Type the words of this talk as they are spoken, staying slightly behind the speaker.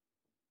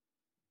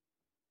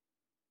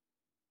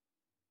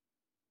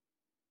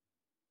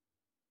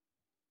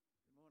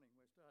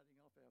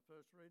off our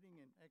first reading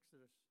in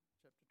Exodus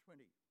chapter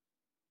 20.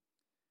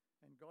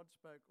 And God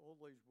spoke all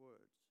these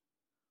words: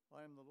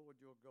 I am the Lord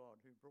your God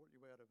who brought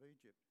you out of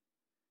Egypt,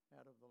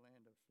 out of the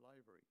land of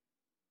slavery.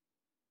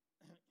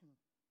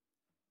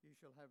 You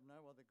shall have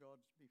no other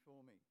gods before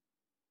me.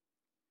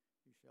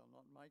 You shall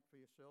not make for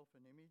yourself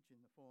an image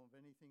in the form of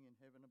anything in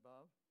heaven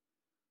above,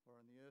 or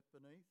on the earth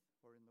beneath,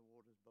 or in the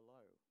waters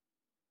below.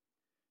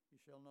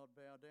 You shall not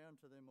bow down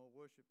to them or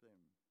worship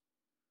them.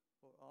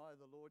 For I,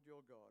 the Lord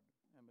your God,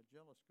 am a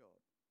jealous God,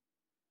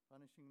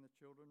 punishing the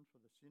children for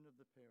the sin of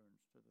the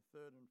parents to the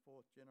third and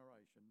fourth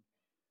generation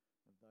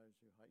of those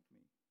who hate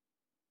me,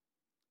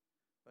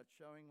 but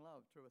showing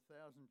love to 1,000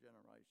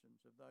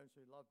 generations of those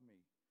who love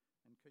me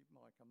and keep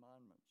my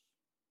commandments.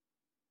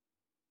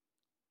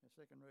 Our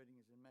second reading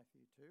is in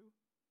Matthew 2.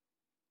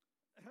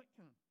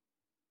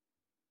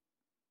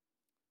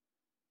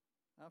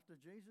 After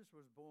Jesus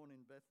was born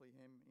in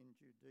Bethlehem in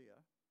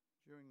Judea,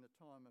 during the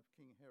time of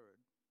King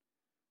Herod,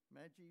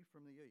 Magi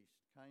from the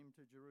east came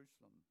to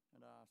Jerusalem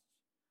and asked,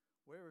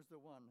 "Where is the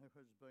one who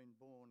has been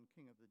born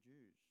King of the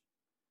Jews?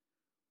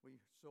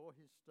 We saw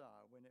his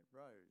star when it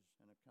rose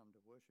and have come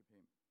to worship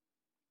him."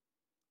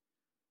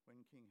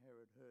 When King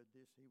Herod heard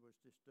this, he was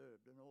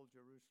disturbed, and all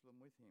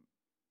Jerusalem with him.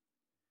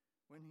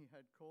 When he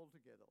had called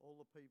together all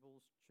the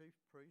people's chief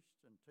priests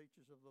and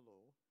teachers of the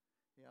law,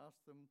 he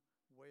asked them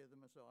where the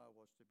Messiah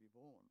was to be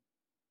born.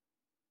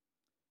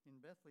 "In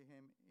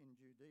Bethlehem in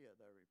Judea,"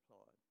 they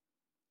replied,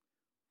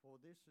 "for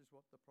this is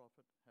what the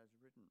prophet has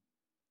written.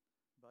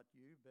 But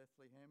you,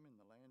 Bethlehem, in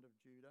the land of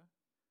Judah,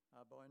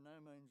 are by no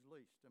means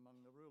least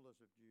among the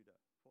rulers of Judah,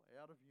 for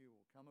out of you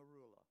will come a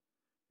ruler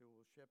who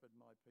will shepherd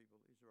my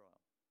people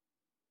Israel."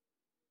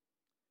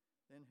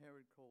 Then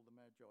Herod called the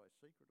Magi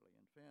secretly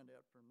and found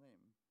out from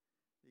them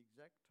the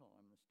exact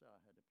time the star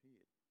had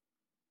appeared.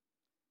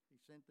 He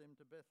sent them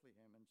to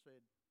Bethlehem and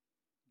said,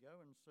 "Go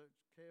and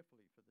search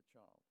carefully for the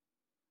child.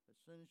 As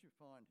soon as you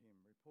find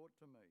him, report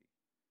to me,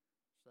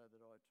 so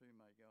that I too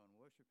may go and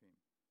worship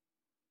him."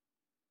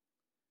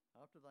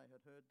 After they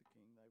had heard the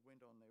king, they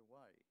went on their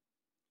way,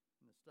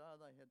 and the star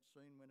they had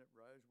seen when it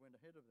rose went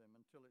ahead of them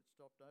until it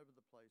stopped over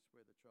the place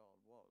where the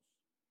child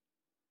was.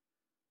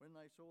 When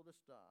they saw the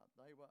star,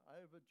 they were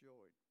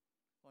overjoyed.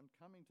 On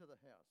coming to the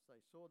house, they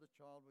saw the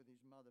child with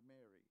his mother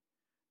Mary,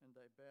 and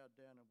they bowed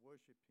down and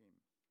worshipped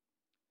him.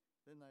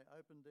 Then they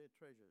opened their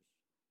treasures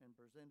and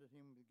presented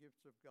him with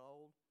gifts of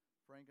gold,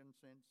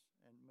 frankincense,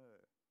 and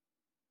myrrh.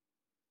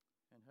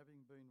 And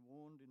having been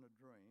warned in a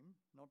dream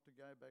not to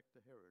go back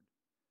to Herod,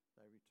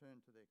 they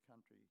returned to their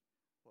country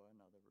by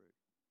another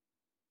route.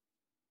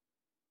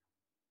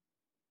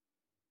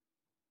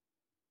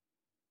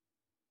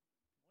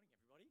 Good morning,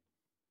 everybody.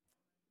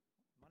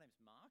 My name's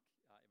Mark,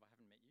 if I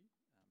haven't met you,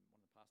 one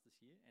of the pastors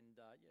here. And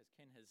as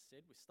Ken has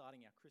said, we're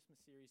starting our Christmas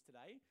series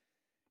today.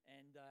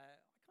 And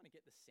I kind of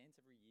get the sense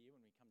every year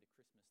when we come to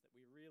Christmas that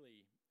we're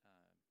really,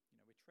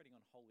 we're treading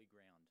on holy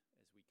ground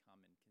as we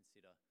come and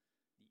consider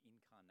the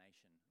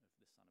incarnation of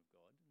the Son of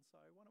God. And so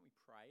why don't we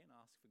pray and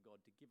ask for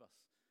God to give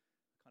us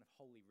a kind of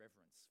holy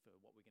reverence for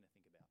what we're going to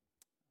think about.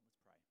 Let's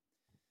pray.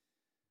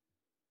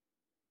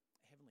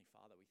 Heavenly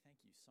Father, we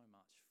thank you so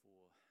much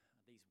for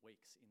these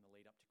weeks in the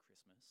lead up to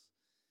Christmas,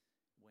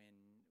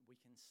 when we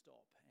can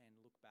stop and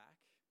look back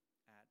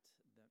at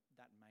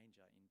that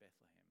manger in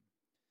Bethlehem,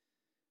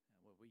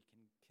 where we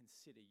can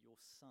consider your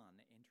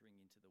Son entering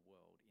into the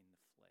world in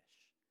the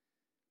flesh.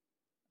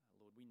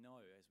 Lord, we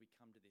know as we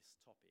come to this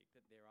topic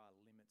that there are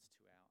limits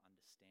to our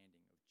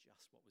understanding of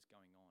just what was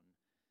going on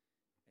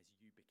as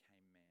you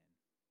became man.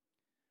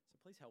 So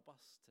please help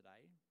us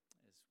today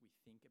as we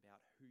think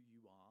about who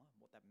you are,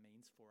 what that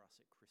means for us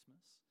at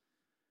Christmas.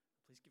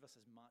 Please give us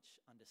as much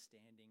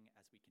understanding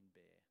as we can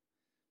bear.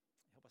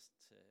 Help us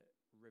to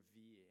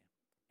revere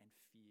and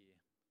fear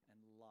and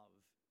love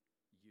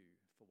you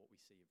for what we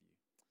see of you.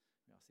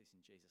 We ask this in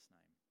Jesus'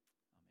 name.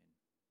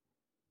 Amen.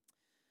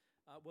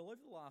 Well,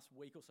 over the last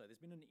week or so, there's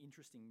been an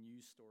interesting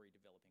news story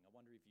developing. I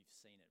wonder if you've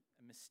seen it.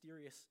 A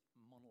mysterious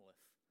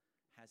monolith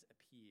has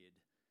appeared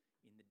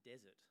in the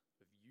desert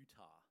of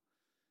Utah.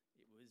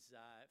 It was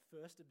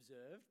first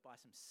observed by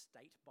some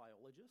state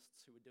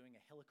biologists who were doing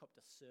a helicopter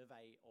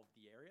survey of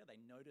the area.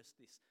 They noticed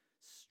this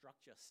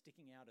structure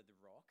sticking out of the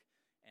rock,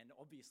 and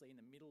obviously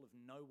in the middle of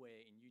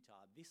nowhere in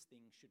Utah, this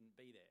thing shouldn't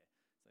be there.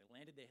 So they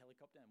landed their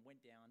helicopter and went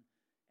down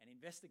and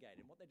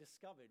investigated. And what they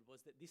discovered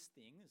was that this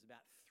thing is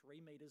about 3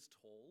 meters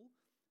tall,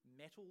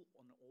 metal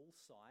on all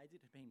sides.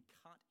 It had been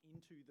cut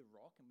into the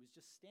rock and was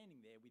just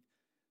standing there with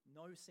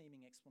no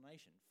seeming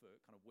explanation for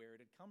kind of where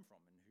it had come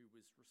from and who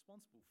was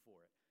responsible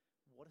for it.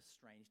 What a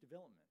strange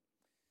development.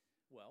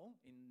 Well,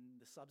 in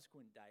the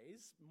subsequent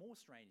days, more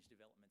strange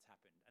developments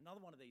happened.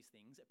 Another one of these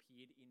things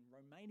appeared in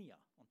Romania,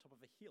 on top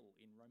of a hill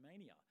in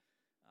Romania.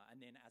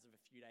 And then as of a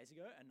few days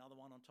ago, another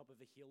one on top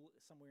of a hill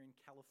somewhere in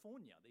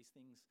California. These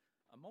things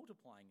are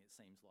multiplying, it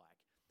seems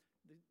like.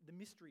 The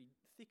mystery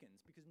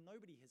thickens because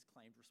nobody has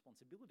claimed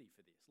responsibility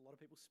for this. A lot of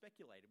people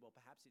speculated, well,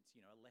 perhaps it's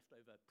a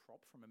leftover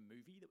prop from a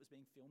movie that was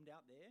being filmed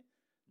out there.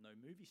 No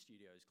movie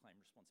studios claim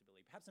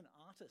responsibility. Perhaps an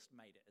artist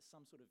made it as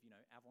some sort of,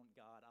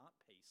 avant-garde art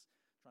piece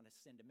trying to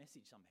send a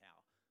message somehow.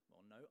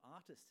 Well, no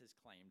artist has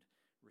claimed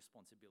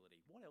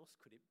responsibility. What else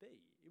could it be?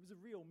 It was a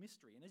real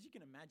mystery. And as you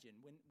can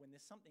imagine, when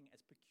there's something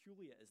as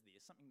peculiar as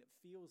this, something that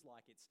feels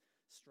like it's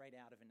straight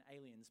out of an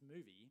Aliens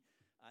movie,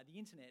 the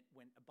internet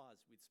went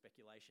abuzz with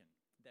speculation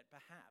that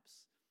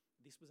perhaps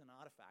this was an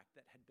artifact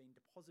that had been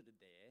deposited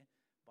there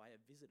by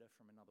a visitor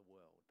from another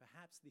world.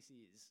 Perhaps this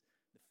is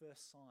the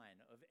first sign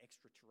of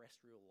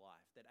extraterrestrial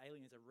life, that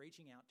aliens are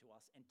reaching out to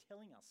us and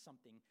telling us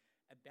something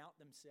about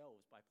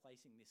themselves by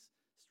placing this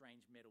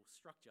strange metal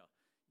structure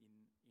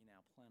in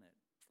our planet.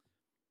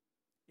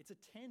 It's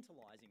a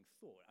tantalizing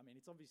thought. I mean,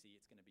 it's going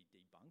to be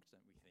debunked,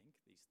 don't we think?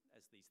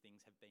 As these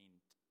things have been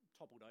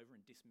toppled over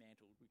and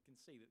dismantled, we can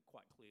see that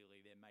quite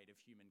clearly they're made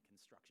of human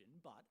construction.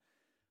 But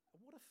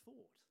what a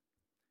thought,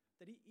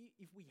 that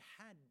if we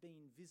had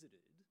been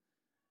visited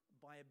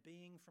by a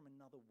being from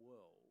another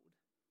world,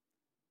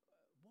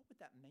 what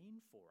would that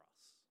mean for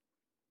us?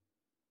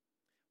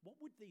 What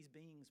would these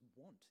beings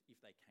want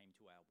if they came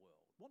to our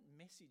world? What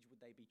message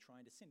would they be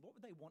trying to send? What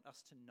would they want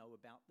us to know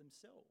about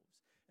themselves?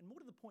 And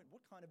more to the point,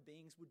 what kind of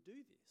beings would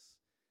do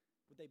this?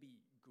 Would they be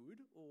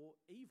good or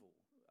evil,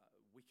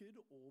 wicked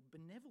or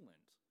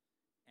benevolent,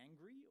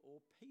 angry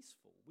or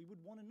peaceful? We would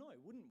want to know,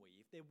 wouldn't we?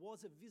 If there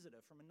was a visitor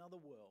from another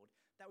world,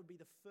 that would be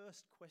the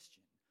first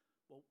question.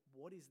 Well,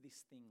 what is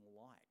this thing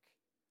like?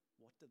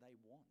 What do they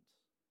want?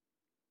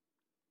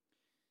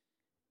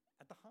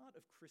 At the heart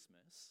of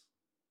Christmas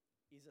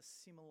is a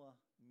similar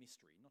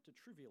mystery, not to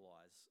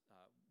trivialise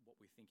what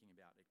we're thinking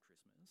about at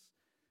Christmas,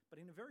 but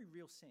in a very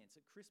real sense,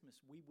 at Christmas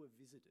we were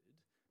visited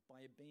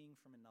by a being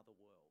from another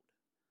world.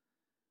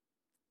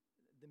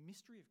 The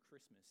mystery of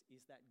Christmas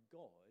is that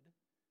God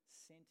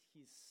sent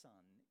his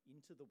Son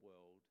into the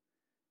world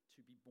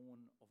to be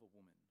born of a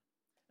woman.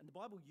 And the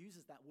Bible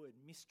uses that word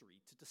mystery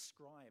to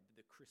describe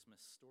the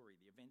Christmas story,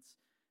 the events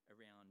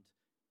around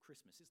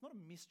Christmas. It's not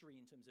a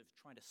mystery in terms of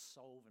trying to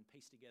solve and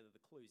piece together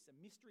the clues. It's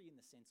a mystery in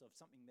the sense of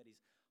something that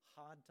is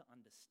hard to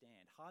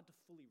understand, hard to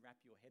fully wrap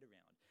your head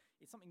around.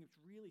 It's something which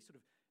really sort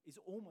of is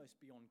almost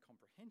beyond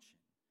comprehension.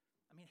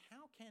 I mean,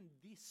 how can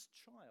this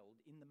child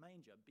in the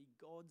manger be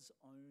God's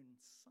own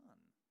son?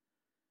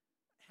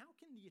 How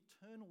can the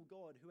eternal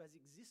God who has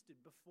existed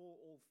before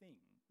all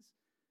things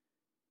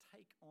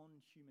take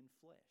on human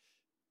flesh?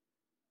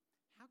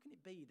 How can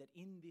it be that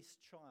in this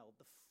child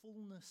the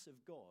fullness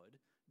of God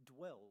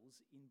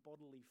dwells in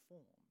bodily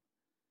form?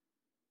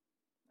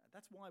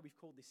 That's why we've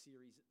called this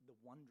series The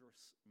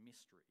Wondrous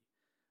Mystery,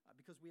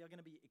 because we are going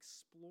to be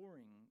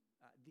exploring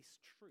this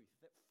truth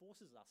that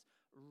forces us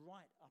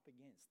right up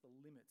against the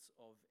limits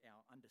of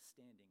our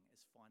understanding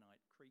as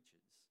finite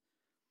creatures.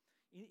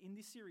 In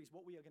this series,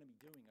 what we are going to be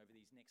doing over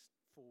these next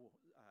four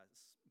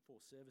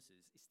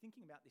services is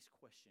thinking about this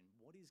question: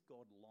 what is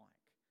God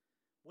like?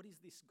 What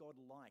is this God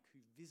like who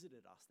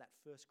visited us that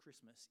first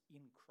Christmas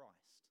in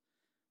Christ?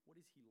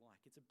 What is he like?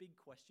 It's a big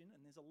question,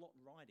 and there's a lot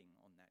riding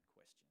on that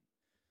question.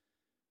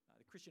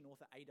 The Christian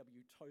author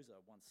A.W.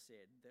 Tozer once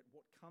said that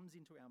what comes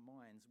into our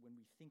minds when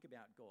we think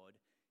about God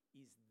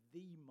is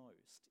the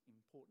most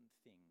important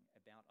thing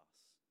about us.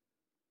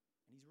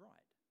 And he's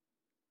right.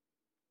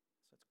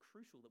 So it's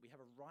crucial that we have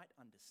a right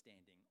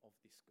understanding of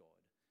this God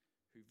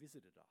who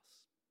visited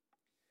us.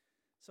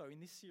 So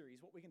in this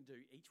series, what we're going to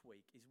do each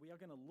week is we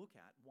are going to look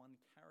at one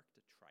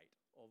character trait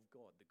of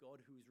God, the God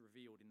who is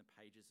revealed in the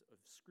pages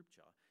of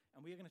Scripture,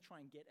 and we are going to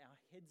try and get our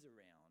heads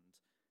around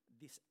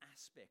this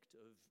aspect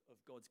of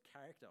God's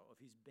character,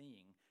 of his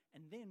being.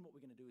 And then what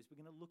we're going to do is we're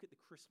going to look at the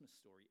Christmas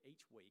story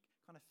each week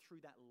kind of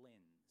through that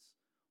lens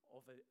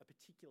of a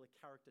particular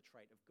character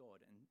trait of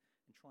God and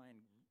try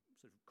and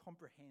sort of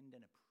comprehend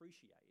and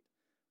appreciate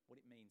what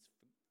it means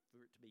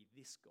for it to be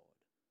this God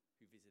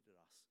who visited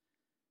us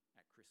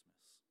at Christmas.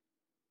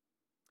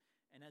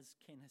 And as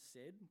Ken has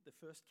said, the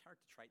first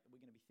character trait that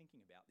we're going to be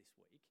thinking about this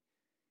week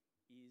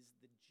is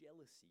the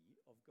jealousy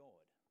of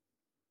God.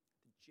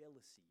 The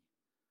jealousy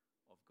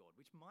of God,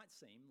 which might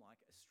seem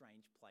like a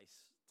strange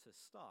place to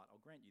start.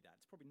 I'll grant you that.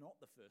 It's probably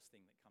not the first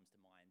thing that comes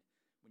to mind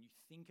when you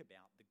think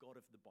about the God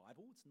of the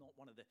Bible. It's not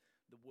one of the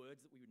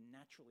words that we would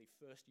naturally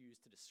first use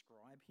to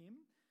describe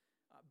him.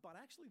 But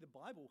actually, the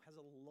Bible has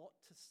a lot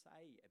to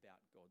say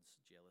about God's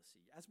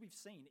jealousy. As we've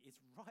seen, it's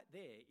right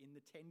there in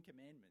the Ten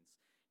Commandments,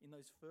 in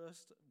those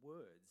first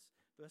words.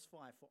 Verse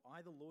 5, "For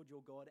I, the Lord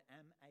your God,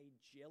 am a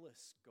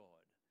jealous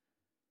God."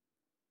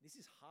 This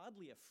is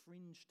hardly a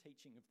fringe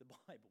teaching of the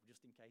Bible,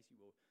 just in case you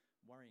were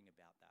worrying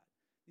about that.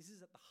 This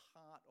is at the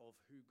heart of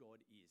who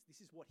God is. This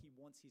is what he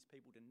wants his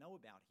people to know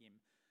about him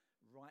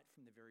right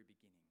from the very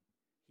beginning.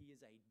 He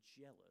is a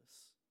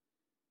jealous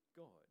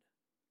God.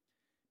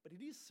 But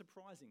it is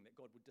surprising that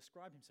God would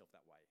describe himself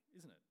that way,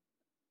 isn't it?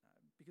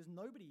 Because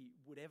nobody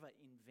would ever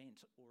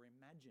invent or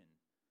imagine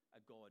a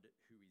God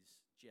who is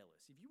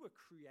jealous. If you were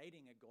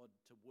creating a God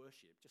to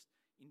worship, just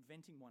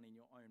inventing one in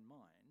your own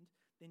mind,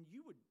 then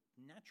you would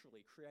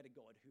naturally create a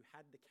God who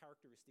had the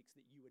characteristics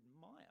that you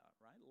admire,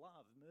 right?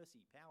 Love,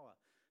 mercy, power,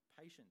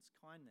 patience,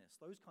 kindness,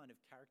 those kind of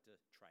character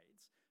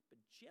traits. But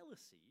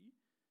jealousy,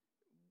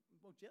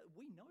 well,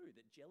 we know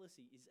that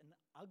jealousy is an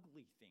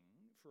ugly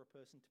thing for a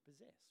person to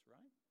possess,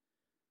 right?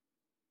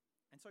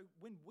 And so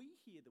when we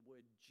hear the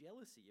word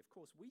jealousy, of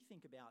course, we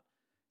think about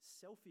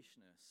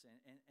selfishness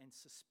and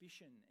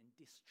suspicion and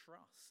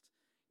distrust.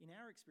 In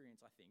our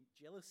experience, I think,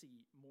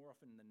 jealousy, more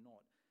often than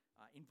not,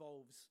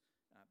 involves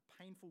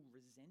painful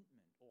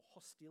resentment or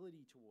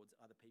hostility towards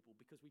other people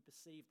because we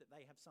perceive that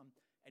they have some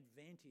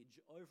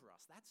advantage over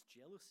us. That's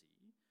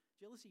jealousy.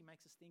 Jealousy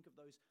makes us think of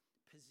those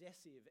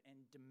possessive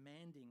and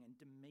demanding and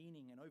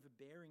demeaning and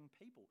overbearing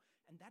people.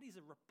 And that is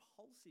a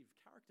repulsive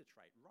character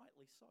trait,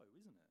 rightly so,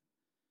 isn't it?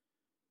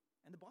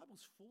 And the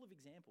Bible's full of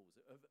examples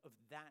of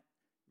that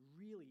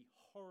really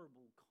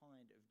horrible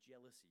kind of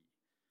jealousy.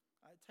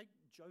 Take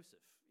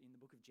Joseph in the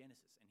book of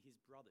Genesis and his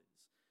brothers.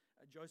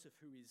 Joseph,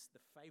 who is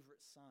the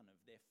favourite son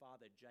of their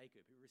father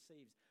Jacob, who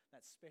receives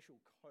that special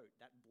coat,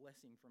 that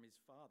blessing from his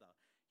father.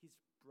 His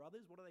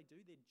brothers, what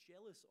do? They're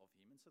jealous of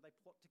him, and so they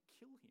plot to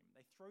kill him.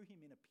 They throw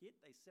him in a pit,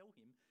 they sell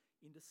him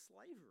into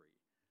slavery.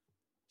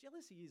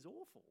 Jealousy is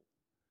awful.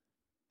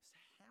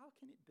 So how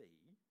can it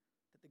be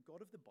that the God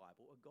of the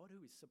Bible, a God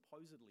who is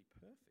supposedly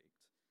perfect,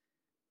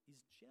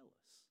 is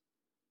jealous?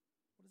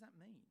 What does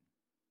that mean?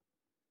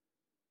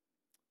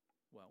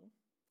 Well,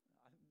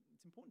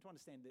 it's important to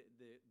understand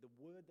the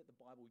word that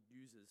the Bible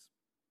uses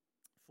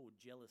for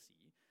jealousy,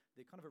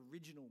 the kind of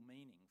original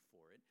meaning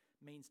for it,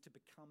 means to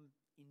become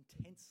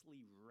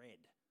intensely red.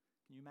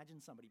 Can you imagine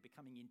somebody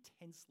becoming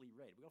intensely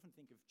red? We often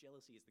think of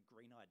jealousy as the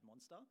green-eyed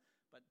monster,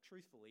 but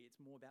truthfully,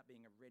 it's more about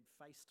being a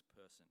red-faced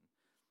person.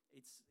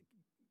 It's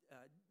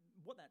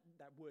what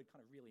that word kind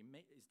of really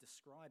is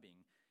describing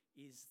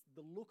is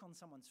the look on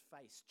someone's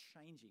face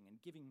changing and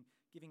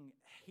giving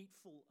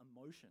hateful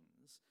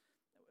emotions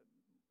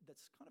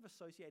that's kind of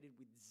associated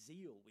with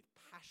zeal, with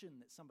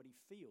passion that somebody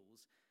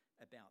feels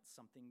about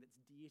something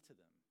that's dear to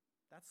them.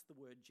 That's the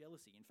word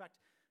jealousy. In fact,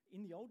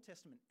 in the Old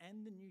Testament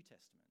and the New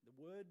Testament, the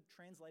word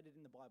translated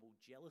in the Bible,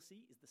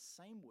 jealousy, is the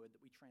same word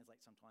that we translate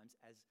sometimes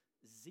as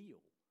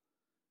zeal.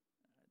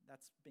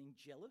 That's being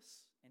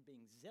jealous and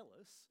being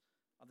zealous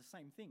are the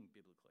same thing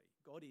biblically.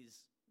 God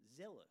is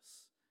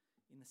zealous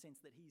in the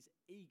sense that he's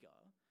eager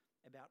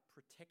about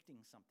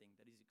protecting something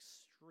that is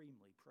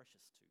extremely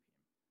precious to him.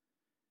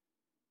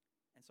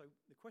 And so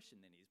the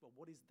question then is, well,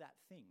 what is that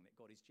thing that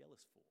God is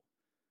jealous for?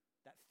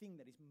 That thing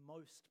that is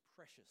most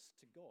precious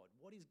to God.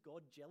 What is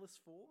God jealous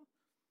for?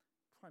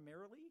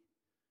 Primarily,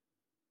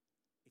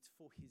 it's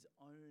for his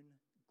own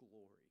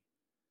glory,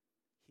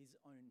 his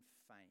own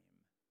fame,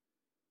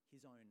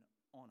 his own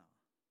honor.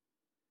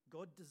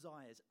 God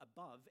desires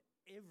above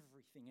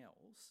everything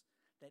else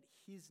that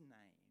his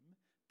name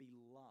be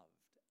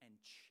loved and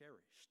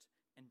cherished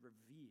and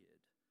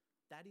revered.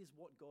 That is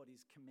what God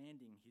is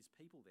commanding his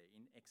people there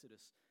in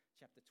Exodus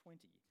chapter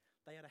 20.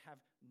 They are to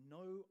have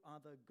no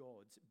other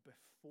gods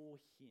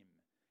before him.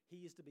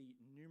 He is to be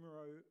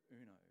numero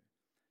uno.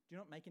 Do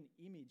not make an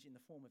image in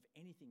the form of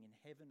anything in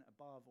heaven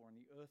above or on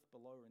the earth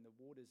below or in the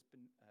waters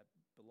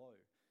below.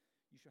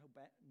 You shall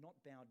not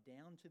bow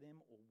down to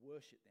them or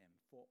worship them,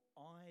 for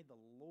I, the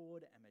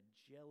Lord, am a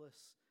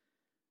jealous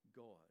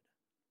God.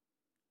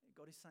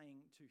 God is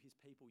saying to his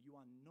people, you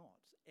are not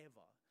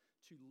ever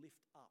to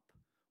lift up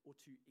or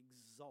to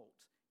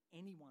exalt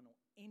anyone or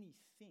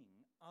anything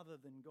other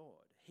than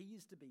God. He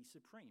is to be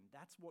supreme.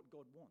 That's what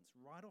God wants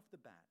right off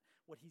the bat,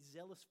 what he's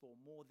zealous for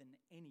more than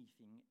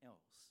anything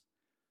else.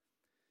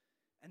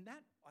 And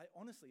that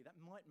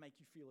might make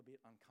you feel a bit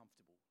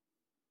uncomfortable.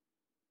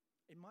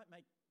 It might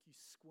make you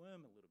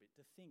squirm a little bit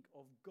to think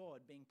of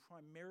God being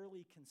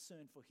primarily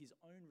concerned for his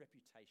own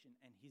reputation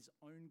and his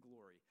own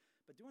glory.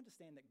 But do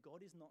understand that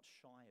God is not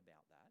shy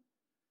about that.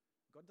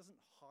 God doesn't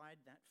hide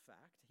that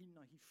fact. He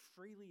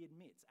freely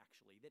admits,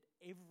 actually, that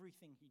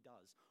everything he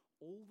does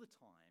all the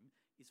time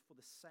is for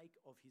the sake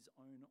of his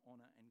own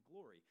honor and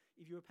glory.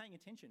 If you were paying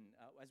attention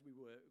as we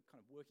were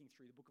kind of working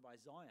through the book of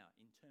Isaiah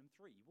in term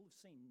 3, you will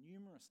have seen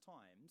numerous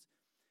times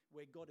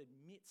where God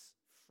admits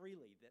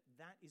freely that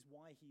that is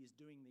why he is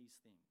doing these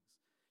things.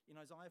 In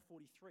Isaiah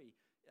 43,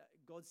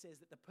 God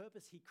says that the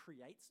purpose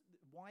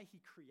why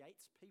he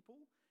creates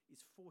people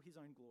is for his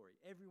own glory.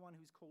 Everyone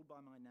who's called by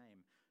my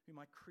name, whom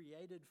I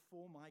created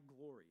for my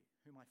glory,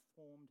 whom I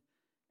formed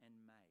and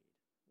made.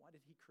 Why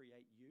did he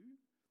create you?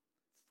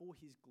 For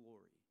his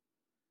glory.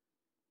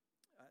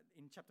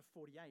 In chapter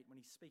 48, when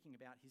he's speaking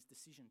about his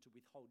decision to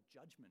withhold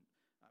judgment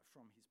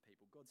from his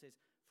people, God says,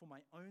 for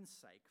my own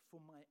sake,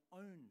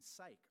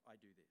 I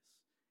do this.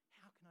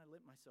 How can I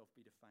let myself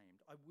be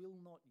defamed? I will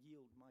not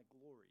yield my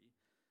glory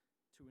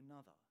to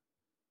another.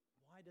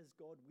 Why does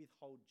God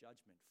withhold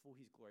judgment for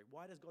his glory?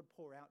 Why does God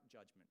pour out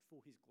judgment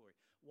for his glory?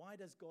 Why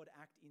does God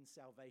act in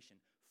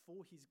salvation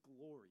for his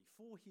glory?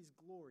 For his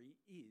glory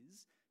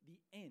is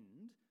the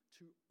end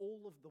to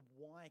all of the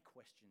why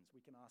questions we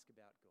can ask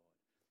about God.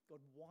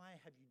 God, why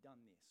have you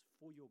done this?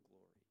 For your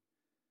glory.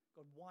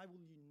 God, why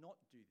will you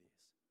not do this?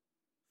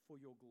 For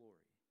your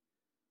glory.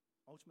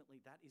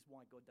 Ultimately, that is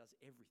why God does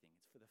everything.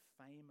 It's for the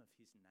fame of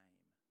his name.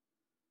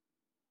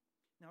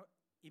 Now,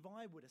 if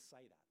I were to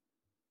say that,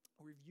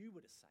 or if you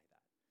were to say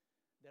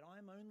that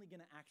I'm only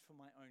going to act for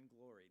my own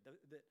glory,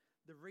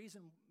 the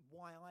reason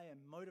why I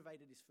am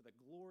motivated is for the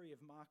glory of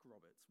Mark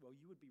Roberts, well,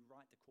 you would be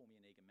right to call me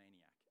an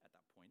egomaniac at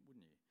that point,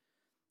 wouldn't you?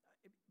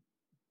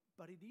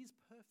 But it is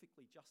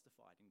perfectly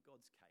justified in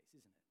God's case,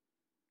 isn't it?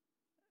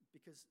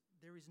 Because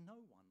there is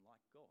no one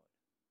like God.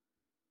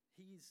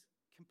 He is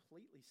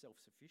completely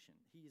self-sufficient.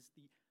 He is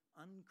the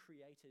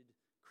uncreated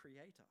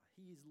creator.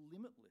 He is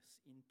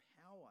limitless in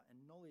power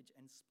and knowledge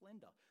and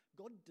splendor.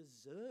 God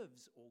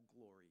deserves all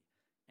glory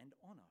and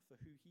honor for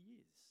who he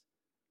is.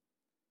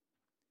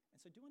 And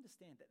so do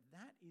understand that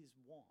that is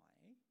why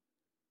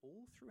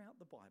all throughout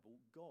the Bible,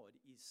 God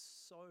is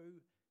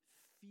so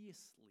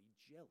fiercely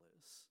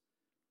jealous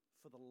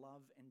for the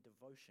love and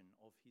devotion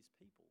of his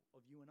people,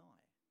 of you and I.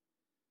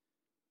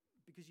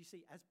 Because you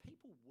see, as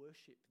people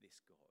worship this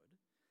God,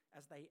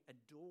 as they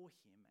adore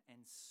him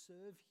and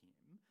serve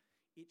him,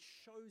 it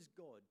shows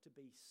God to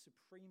be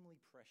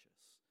supremely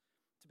precious,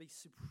 to be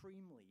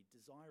supremely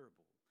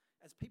desirable.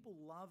 As people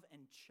love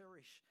and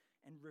cherish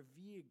and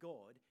revere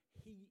God,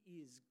 he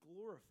is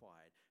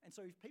glorified. And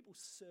so if people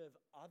serve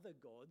other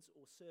gods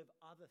or serve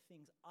other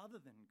things other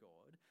than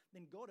God,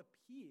 then God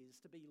appears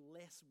to be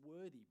less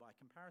worthy by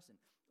comparison,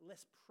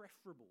 less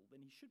preferable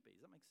than he should be.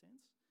 Does that make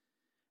sense?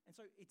 And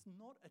so it's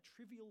not a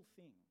trivial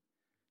thing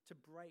to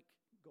break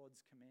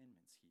God's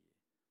commandments here.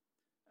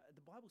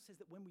 The Bible says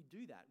that when we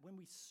do that, when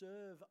we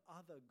serve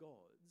other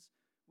gods,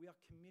 we are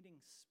committing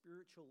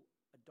spiritual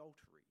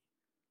adultery.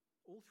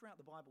 All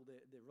throughout the Bible,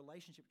 the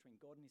relationship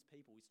between God and his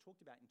people is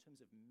talked about in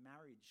terms of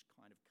marriage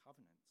kind of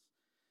covenants.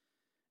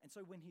 And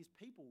so when his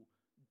people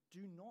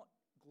do not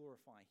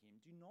glorify him,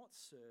 do not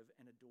serve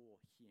and adore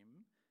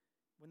him,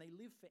 when they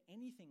live for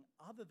anything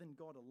other than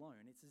God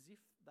alone, it's as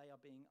if they are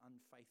being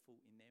unfaithful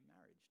in their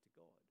marriage to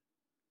God.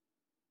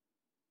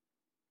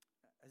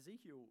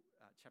 Ezekiel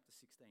chapter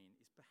 16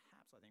 is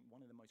perhaps, I think,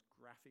 one of the most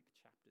graphic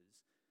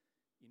chapters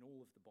in all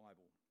of the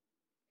Bible.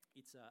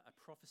 It's a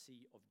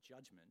prophecy of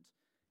judgment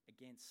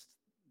against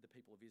the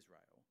people of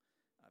Israel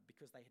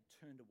because they had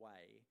turned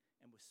away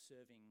and were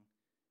serving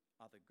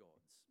other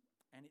gods.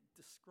 And it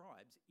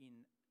describes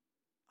in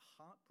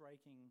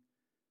heartbreaking,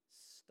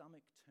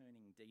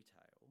 stomach-turning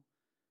detail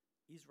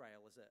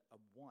Israel as a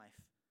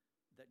wife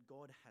that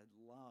God had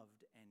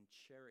loved and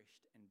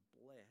cherished and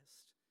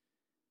blessed,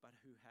 but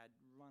who had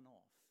run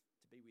off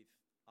to be with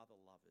other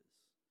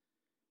lovers.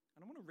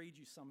 And I want to read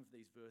you some of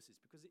these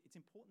verses because it's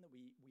important that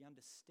we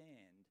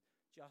understand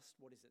just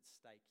what is at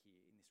stake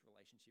here in this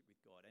relationship with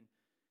God. And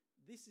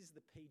this is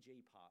the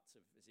PG parts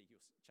of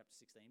Ezekiel chapter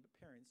 16, but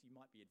parents, you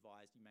might be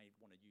advised, you may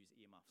want to use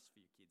earmuffs for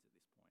your kids at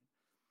this point.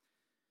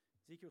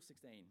 Ezekiel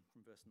 16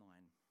 from verse 9.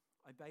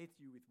 I bathed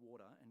you with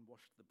water and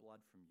washed the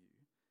blood from you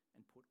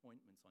and put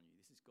ointments on you.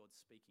 This is God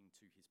speaking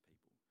to his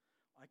people.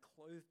 I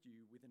clothed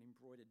you with an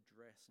embroidered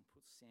dress and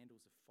put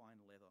sandals of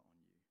fine leather on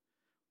you.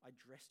 I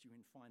dressed you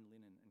in fine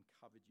linen and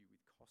covered you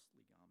with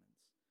costly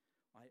garments.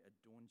 I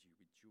adorned you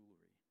with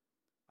jewelry.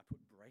 I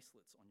put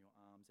bracelets on your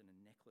arms and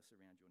a necklace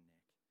around your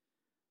neck.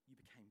 You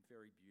became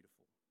very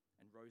beautiful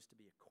and rose to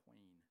be a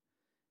queen,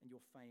 and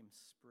your fame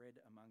spread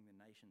among the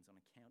nations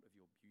on account of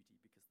your beauty,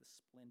 because the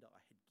splendor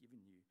I had given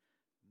you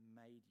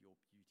made your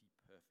beauty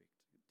perfect,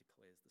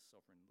 declares the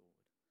sovereign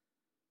Lord.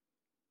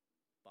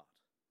 But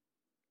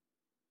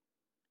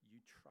you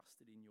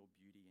trusted in your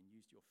beauty and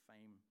used your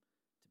fame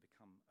to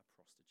become a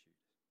prostitute.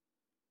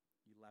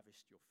 You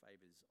lavished your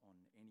favors on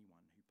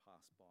anyone who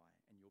passed by,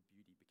 and your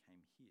beauty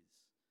became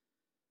his.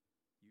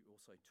 You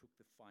also took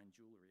the fine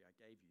jewelry I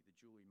gave you, the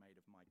jewelry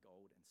made of my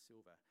gold and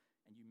silver,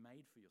 and you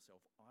made for yourself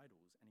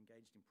idols and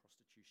engaged in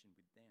prostitution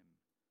with them.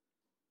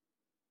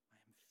 I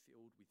am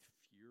filled with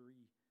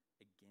fury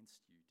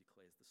against you,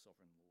 declares the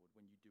sovereign Lord,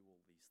 when you do all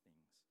these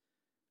things,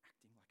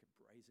 acting like a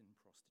brazen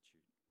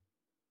prostitute.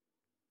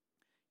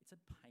 It's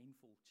a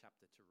painful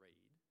chapter to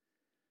read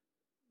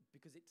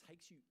because it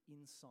takes you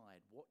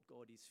inside what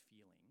God is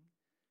feeling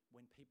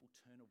when people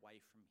turn away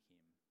from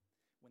him,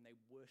 when they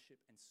worship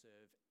and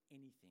serve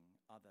anything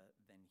other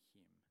than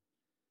him.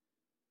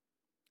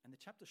 And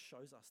the chapter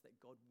shows us that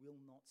God will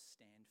not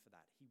stand for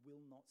that. He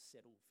will not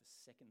settle for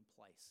second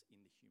place in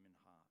the human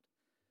heart.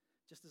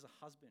 Just as a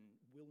husband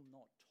will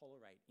not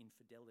tolerate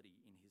infidelity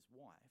in his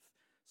wife,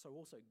 so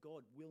also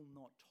God will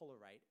not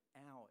tolerate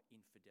our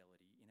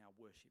infidelity in our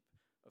worship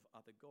of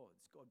other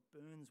gods. God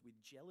burns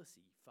with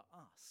jealousy for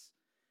us,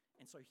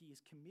 and so he is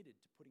committed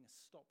to putting a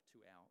stop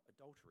to our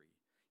adultery.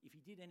 If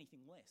he did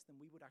anything less, then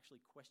we would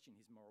actually question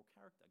his moral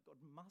character. God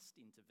must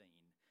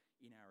intervene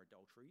in our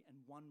adultery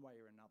and one way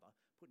or another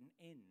put an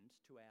end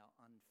to our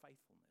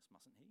unfaithfulness,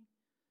 mustn't he?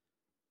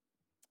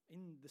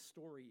 In the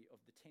story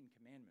of the Ten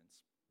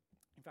Commandments,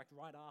 in fact,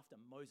 right after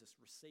Moses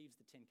receives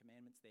the Ten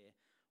Commandments there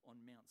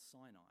on Mount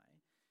Sinai,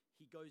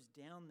 he goes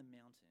down the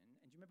mountain, and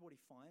do you remember what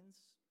he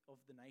finds of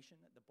the nation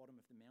at the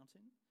bottom of the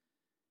mountain?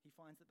 He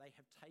finds that they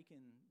have taken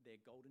their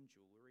golden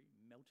jewelry,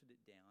 melted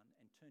it down,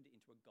 and turned it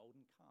into a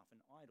golden calf,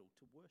 an idol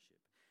to worship.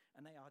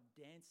 And they are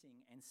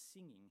dancing and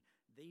singing,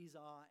 "These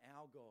are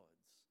our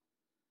gods."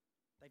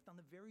 They've done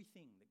the very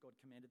thing that God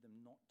commanded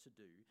them not to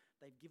do.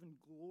 They've given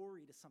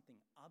glory to something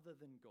other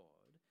than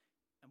God.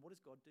 And what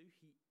does God do?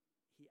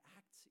 He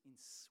acts in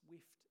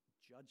swift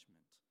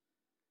judgment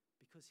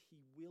because he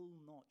will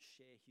not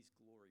share his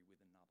glory with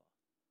another.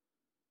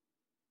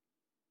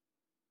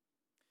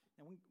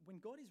 Now, when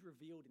God is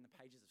revealed in the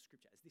pages of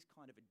Scripture as this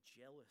kind of a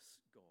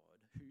jealous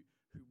God who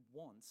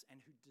wants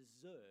and who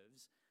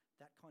deserves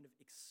that kind of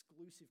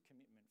exclusive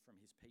commitment from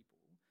his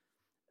people,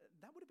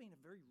 that would have been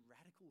a very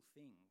radical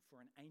thing for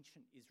an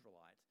ancient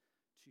Israelite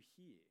to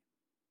hear.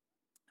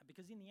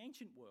 Because in the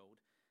ancient world,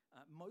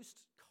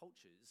 most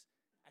cultures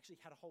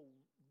actually had a whole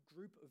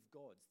group of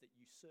gods that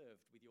you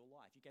served with your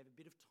life. You gave a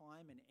bit of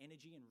time and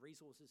energy and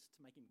resources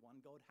to making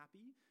one god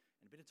happy,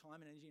 and a bit of time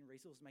and energy and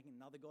resources making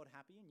another god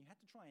happy, and you had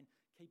to try and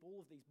keep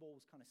all of these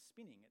balls kind of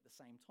spinning at the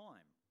same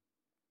time.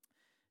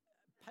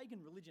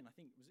 Pagan religion, I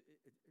think,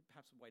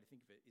 perhaps a way to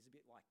think of it is a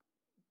bit like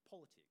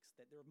politics,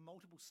 that there are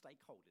multiple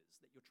stakeholders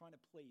that you're trying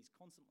to please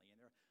constantly, and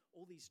there are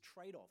all these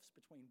trade-offs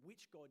between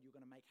which god you're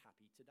going to make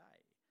happy today.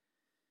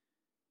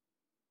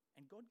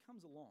 And God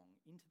comes along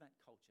into that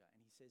culture and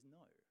he says,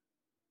 no.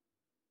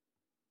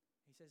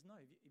 He says, no,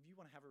 if you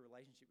want to have a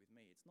relationship with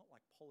me, it's not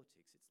like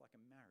politics, it's like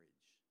a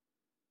marriage.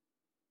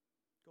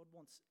 God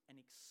wants an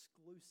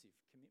exclusive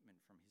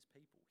commitment from his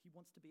people. He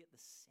wants to be at the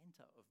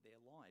center of their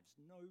lives,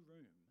 no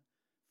room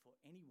for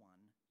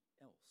anyone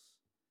else.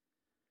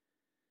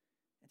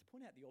 And to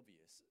point out the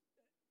obvious,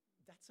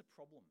 that's a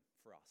problem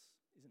for us,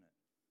 isn't it?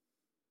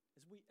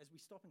 As we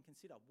stop and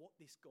consider what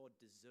this God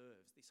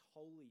deserves, this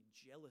holy,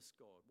 jealous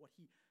God, what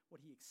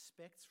he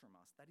expects from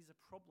us, that is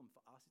a problem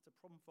for us. It's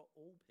a problem for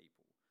all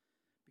people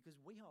because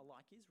we are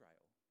like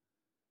Israel.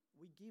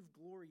 We give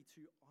glory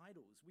to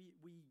idols.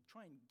 We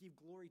try and give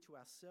glory to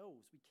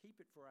ourselves. We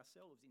keep it for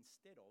ourselves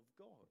instead of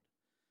God.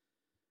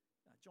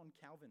 John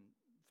Calvin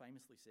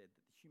famously said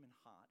that the human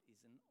heart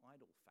is an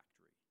idol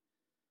factory.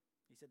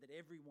 He said that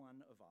every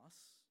one of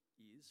us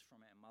is,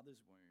 from our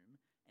mother's womb,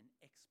 an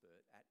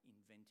expert at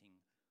inventing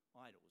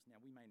idols. Now,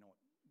 we may not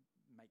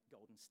make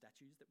golden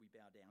statues that we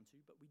bow down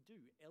to, but we do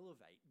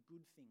elevate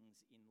good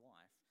things in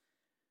life,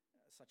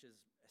 such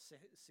as a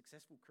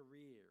successful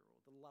career or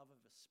the love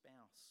of a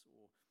spouse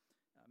or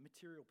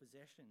material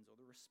possessions or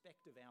the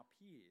respect of our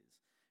peers.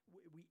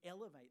 We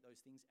elevate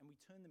those things and we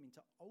turn them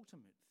into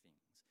ultimate things.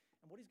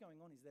 And what is going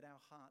on is that our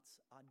hearts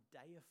are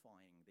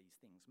deifying these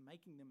things,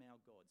 making them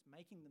our gods,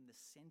 making them the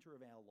center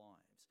of our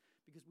lives,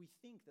 because we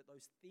think that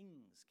those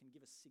things can give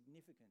us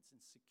significance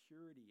and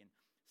security and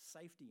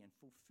safety and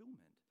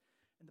fulfillment.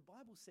 And the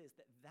Bible says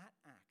that that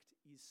act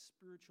is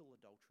spiritual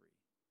adultery.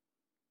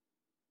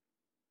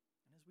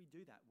 And as we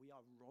do that, we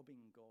are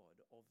robbing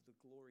God of the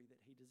glory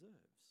that he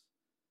deserves.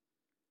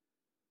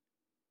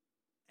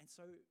 And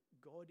so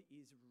God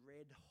is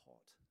red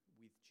hot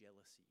with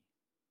jealousy.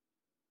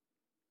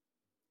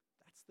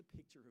 That's the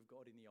picture of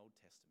God in the Old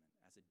Testament,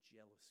 as a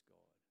jealous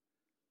God.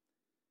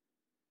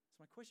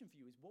 So my question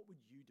for you is, what would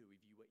you do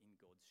if you were in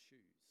God's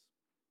shoes?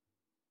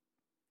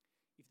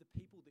 If the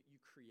people that you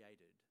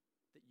created,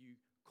 that you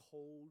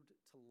called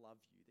to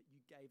love you, that you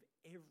gave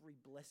every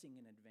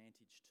blessing and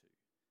advantage to,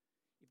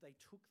 if they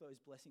took those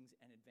blessings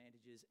and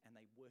advantages and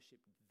they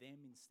worshipped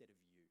them instead of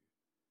you,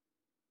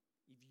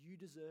 if you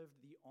deserved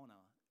the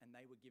honor and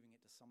they were giving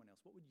it to someone else,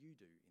 what would you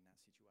do in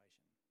that situation?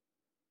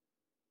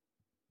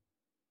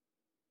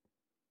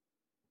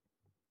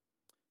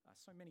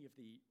 So many of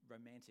the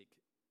romantic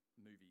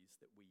movies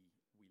that we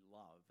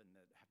love and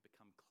that have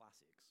become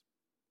classics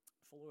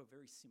follow a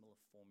very similar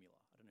formula.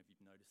 I don't know if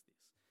you've noticed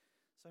this.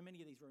 So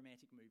many of these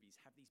romantic movies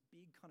have these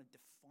big kind of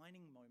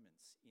defining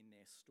moments in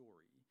their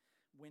story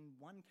when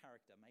one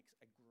character makes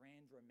a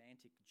grand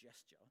romantic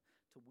gesture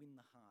to win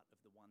the heart of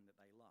the one that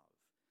they love.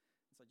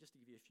 And so just to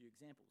give you a few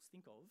examples,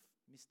 think of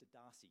Mr.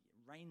 Darcy,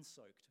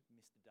 rain-soaked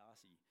Mr.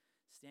 Darcy,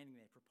 standing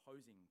there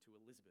proposing to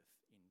Elizabeth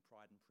in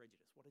Pride and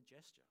Prejudice. What a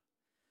gesture.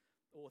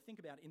 Or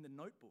think about in The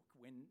Notebook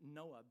when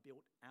Noah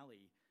built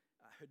Allie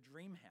her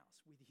dream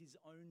house with his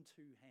own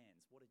two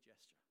hands. What a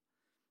gesture.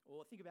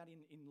 Or think about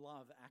in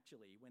Love,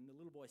 actually, when the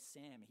little boy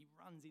Sam, he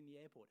runs in the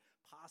airport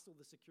past all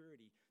the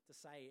security to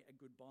say a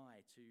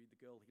goodbye to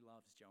the girl he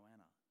loves,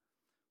 Joanna.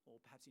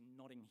 Or perhaps in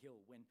Notting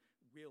Hill when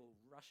Will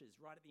rushes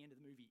right at the end of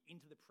the movie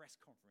into the press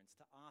conference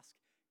to ask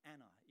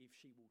Anna if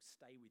she will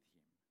stay with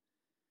him.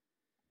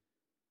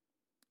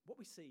 What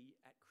we see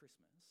at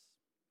Christmas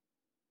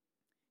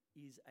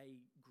is a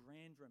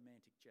grand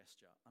romantic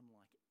gesture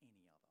unlike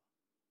any other.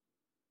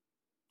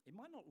 It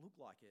might not look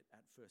like it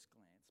at first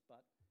glance,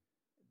 but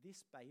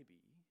this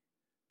baby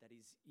that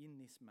is in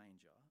this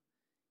manger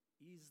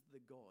is the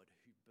God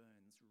who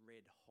burns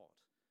red hot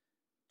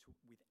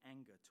with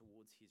anger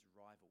towards his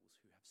rivals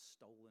who have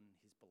stolen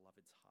his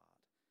beloved's heart.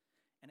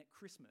 And at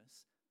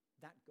Christmas,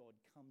 that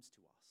God comes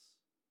to us.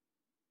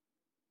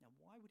 Now,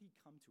 why would he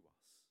come to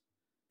us?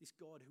 This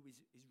God who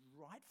is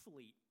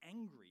rightfully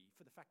angry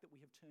for the fact that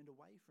we have turned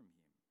away from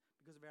him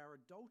because of our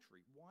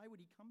adultery. Why would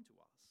he come to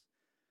us?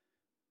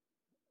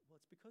 Well,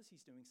 it's because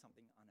he's doing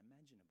something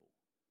unimaginable,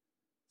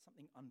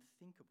 something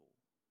unthinkable.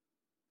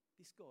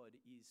 This God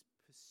is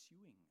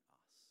pursuing us.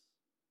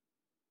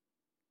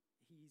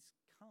 he's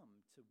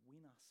come to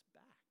win us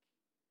back,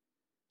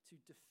 to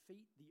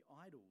defeat the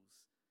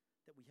idols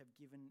that we have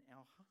given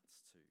our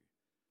hearts to.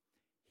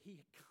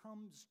 He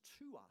comes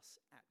to us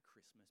at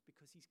Christmas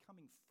because he's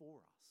coming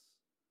for us.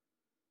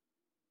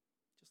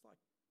 Just like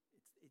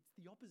it's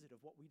the opposite of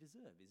what we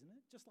deserve, isn't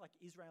it? Just like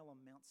Israel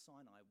on Mount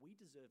Sinai, we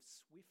deserve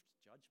swift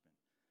judgment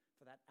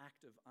for that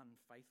act of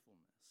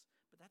unfaithfulness.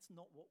 But that's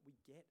not what we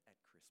get at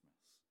Christmas.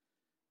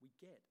 We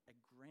get a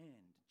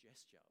grand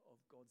gesture of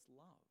God's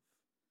love.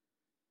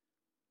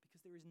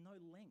 Because there is no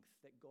length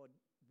that God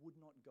would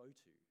not go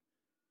to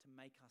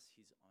make us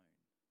his own.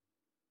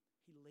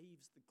 He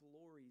leaves the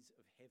glories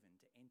of heaven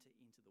to enter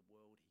into the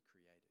world he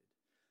created.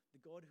 The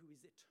God who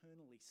is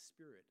eternally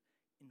spirit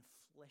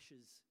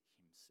enfleshes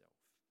himself.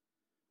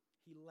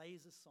 He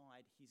lays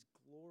aside his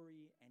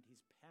glory and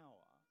his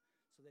power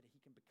so that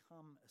he can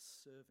become a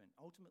servant.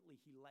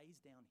 Ultimately, he lays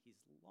down his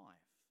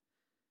life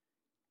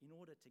in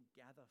order to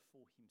gather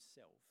for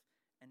himself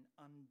an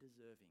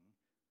undeserving,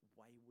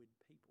 wayward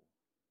people.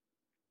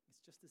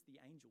 It's just as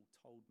the angel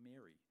told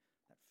Mary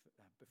that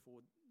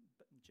before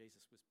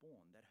Jesus was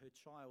born, that her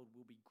child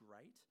will be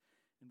great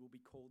and will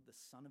be called the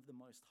Son of the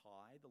Most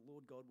High. The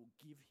Lord God will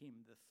give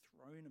him the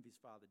throne of his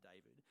father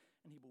David,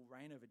 and he will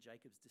reign over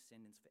Jacob's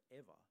descendants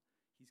forever.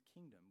 His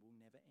kingdom will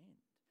never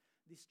end.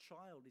 This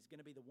child is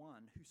going to be the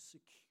one who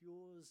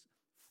secures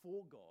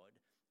for God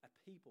a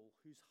people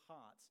whose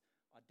hearts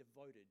are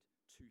devoted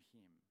to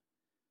him.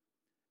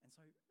 And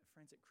so,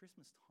 friends, at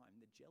Christmas time,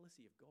 the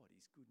jealousy of God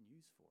is good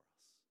news for us.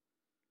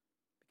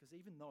 Because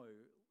even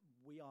though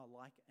we are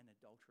like an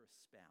adulterous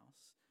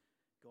spouse,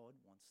 God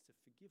wants to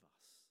forgive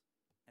us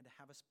and to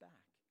have us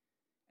back.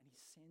 And he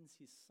sends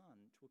his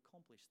son to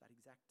accomplish that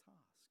exact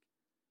task.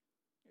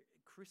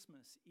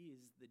 Christmas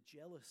is the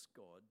jealous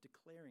God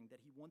declaring that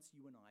he wants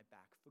you and I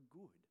back for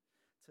good,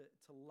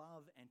 to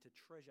love and to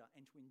treasure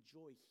and to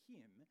enjoy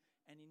him,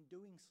 and in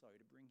doing so,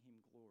 to bring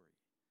him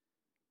glory.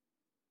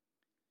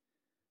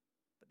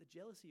 But the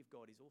jealousy of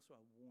God is also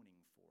a warning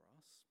for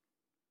us.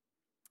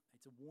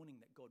 It's a warning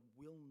that God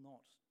will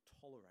not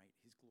tolerate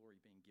his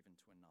glory being given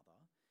to another.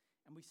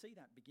 And we see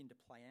that begin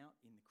to play out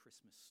in the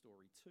Christmas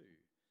story too.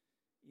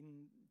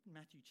 In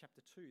Matthew chapter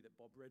 2 that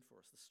Bob read for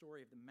us, the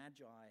story of the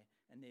Magi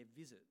and their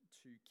visit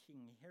to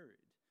King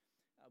Herod.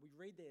 We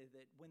read there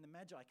that when the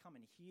Magi come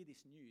and hear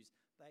this news,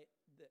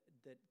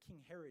 that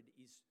King Herod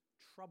is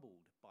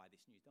troubled by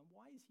this news. Now,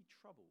 why is he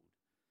troubled?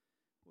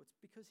 Well, it's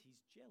because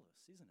he's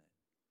jealous, isn't it?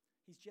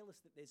 He's jealous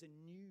that there's a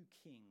new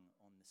king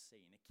on the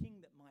scene, a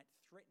king that might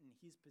threaten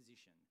his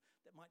position,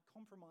 that might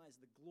compromise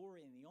the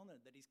glory and the honor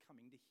that is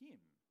coming to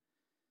him.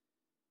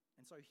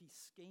 And so he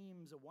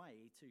schemes a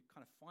way to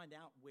kind of find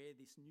out where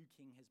this new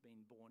king has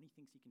been born. He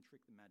thinks he can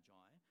trick the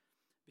Magi,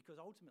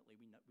 because ultimately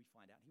we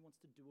find out he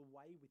wants to do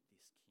away with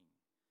this king.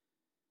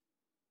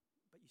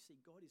 But you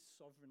see, God is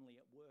sovereignly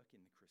at work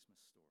in the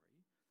Christmas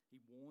story.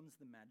 He warns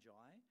the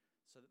Magi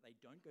so that they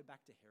don't go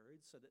back to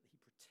Herod, so that he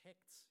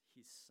protects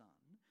his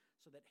son,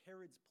 so that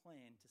Herod's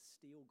plan to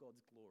steal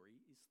God's glory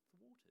is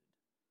thwarted.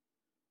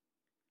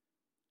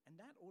 And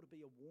that ought to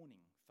be a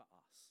warning for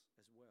us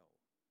as well,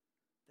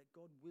 that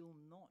God will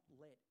not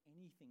let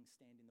anything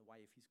stand in the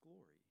way of his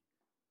glory.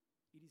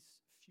 It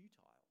is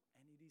futile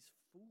and it is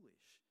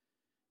foolish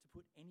to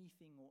put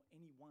anything or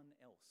anyone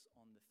else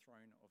on the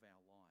throne of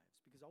our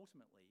lives, because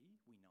ultimately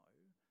we know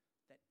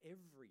that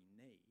every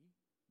knee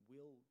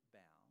will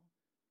bow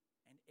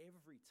and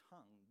every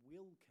tongue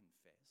will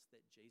confess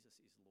that Jesus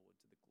is Lord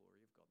to the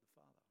glory of God the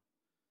Father.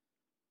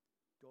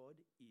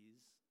 God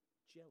is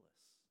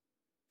jealous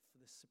for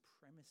the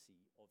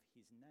supremacy of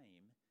his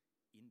name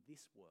in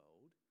this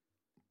world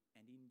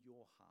and in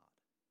your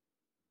heart.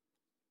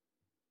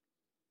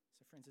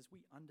 So friends, as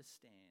we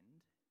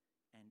understand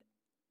and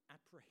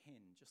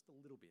apprehend just a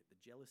little bit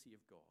the jealousy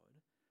of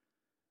God,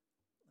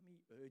 let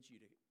me urge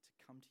you to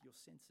come to your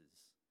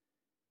senses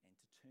and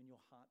to turn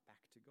your heart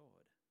back to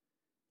God,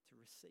 to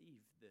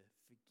receive the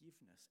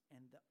forgiveness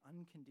and the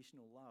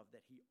unconditional love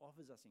that he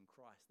offers us in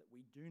Christ that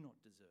we do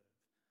not deserve,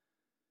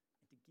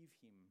 and to give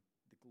him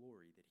the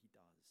glory that he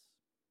does.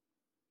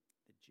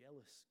 The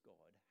jealous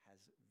God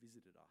has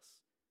visited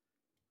us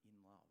in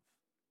love.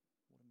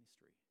 What a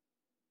mystery.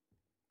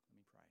 Let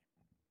me pray.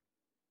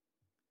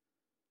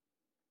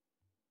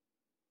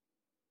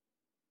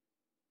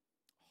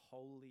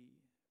 Holy,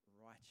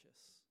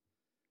 righteous,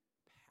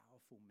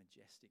 powerful,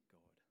 majestic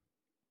God,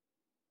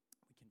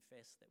 we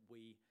confess that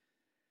we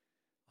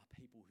are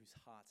people whose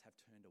hearts have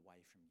turned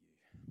away from you.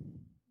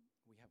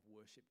 We have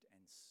worshipped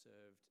and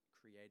served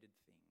created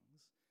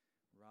things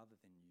rather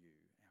than you,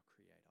 our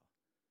Creator.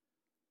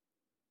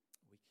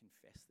 We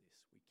confess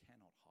this. We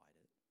cannot hide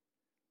it.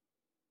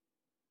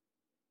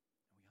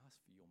 And we ask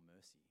for your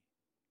mercy.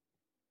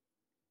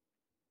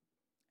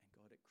 And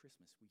God, at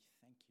Christmas, we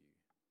thank you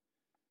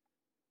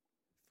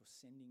for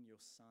sending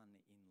your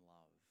Son in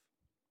love.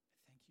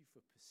 Thank you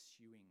for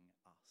pursuing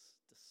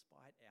us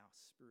despite our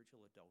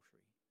spiritual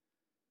adultery.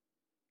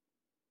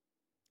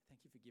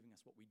 Thank you for giving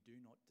us what we do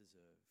not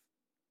deserve,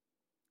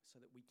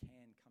 so that we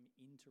can come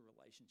into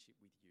relationship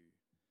with you,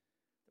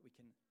 that we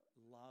can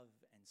love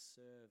and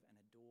serve and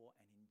adore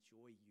and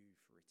enjoy you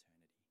for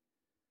eternity.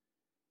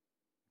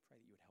 I pray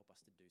that you would help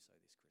us to do so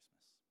this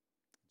Christmas.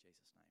 In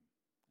Jesus' name,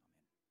 amen.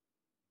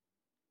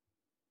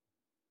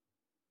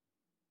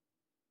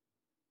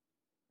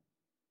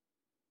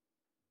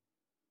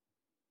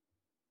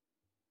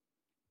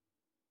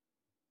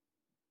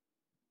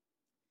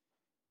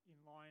 In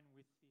line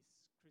with this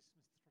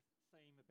Christmas theme